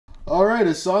Alright,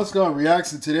 it's Sauce God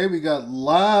Reacts, and today we got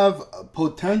Lauv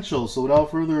Potential. So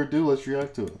without further ado, let's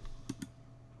react to it.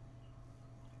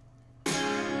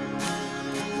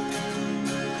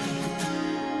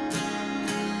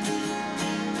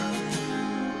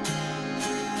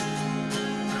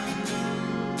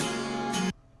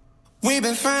 We've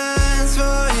been friends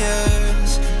for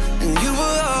years, and you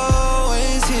were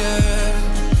always here.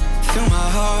 Feel my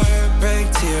heart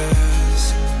break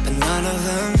tears, but none of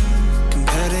them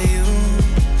compare to you.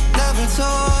 Never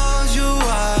told you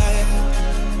why,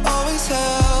 always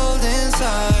held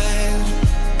inside.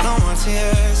 No more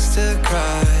tears to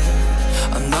cry,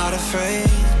 I'm not afraid,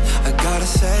 I gotta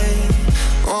say.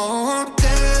 Oh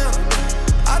damn,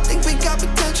 I think we got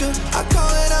potential. I call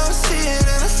it, I see it,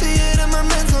 and I see it in my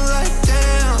mental. Like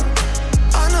damn,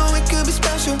 I know it could be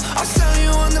special. I'll sell you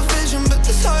on the vision, but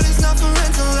this heart is not for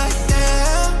rental. Like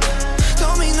damn,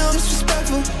 don't mean no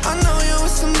disrespectful. I know you're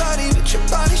with somebody, but your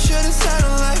body shouldn't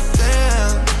settle. Like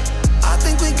damn, I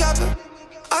think we got it.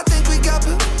 I think we got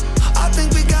it. I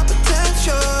think we got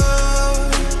potential.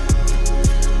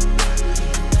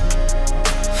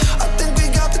 I think we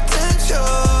got potential.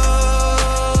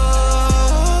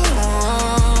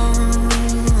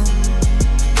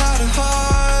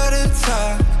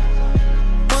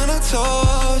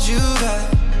 Told you that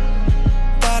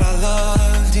I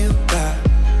loved you back.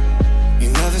 You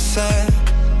never said,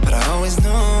 but I always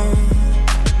knew.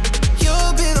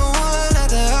 You'll be the one at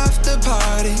the after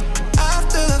party.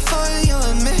 After the fun, you'll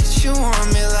admit you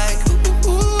want me. Like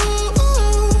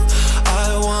ooh,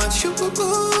 I want you.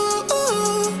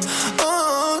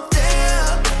 Oh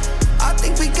damn, I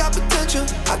think we got potential.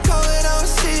 I call it, I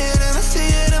see it, and I see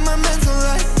it in my mental.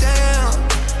 Like damn,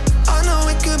 I know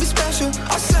it could be special.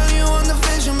 I'll sell you on the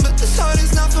vision, but this heart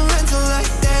is not for rental. Like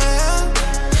damn,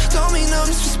 don't mean no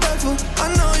disrespectful.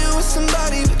 I know you're with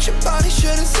somebody, but your body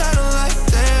shouldn't settle. Like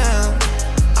damn,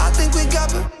 I think we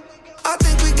got it. I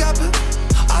think we got it.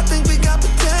 I think we got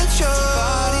potential.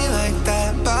 Body like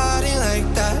that, body like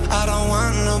that, I don't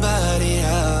want nobody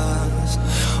else.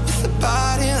 With a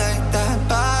body like that,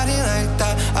 body like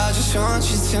that, I just want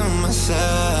you to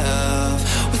myself.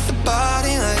 With a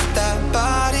body like that,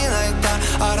 body like that,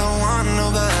 I don't want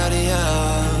nobody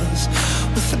else.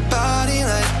 With a body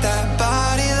like that,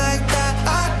 body like that,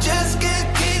 I just can't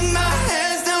keep my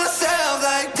hands to myself.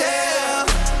 Like damn,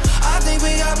 I think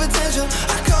we got potential.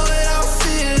 I call it, I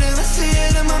see it, and I see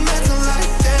it in my mental.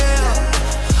 Like damn,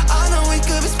 I know we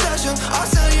could be special. I'll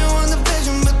sell you on the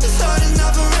vision, but this heart is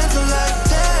not for rental. Like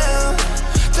damn,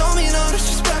 don't mean no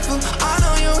disrespectful. I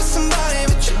know you're with somebody,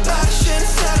 but your body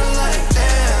shouldn't settle. Like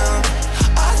damn,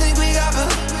 I think we got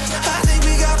it. I think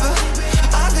we got it.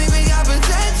 I think we got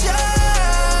potential.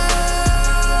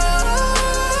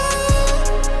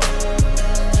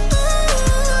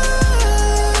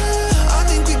 I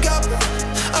think we got it.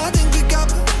 I think we got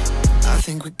it. I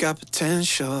think we got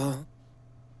potential.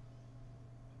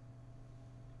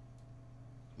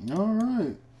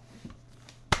 Alright.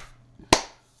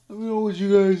 Let me know what you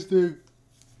guys think.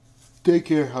 Take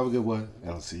care. Have a good one.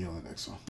 And I'll see you on the next one.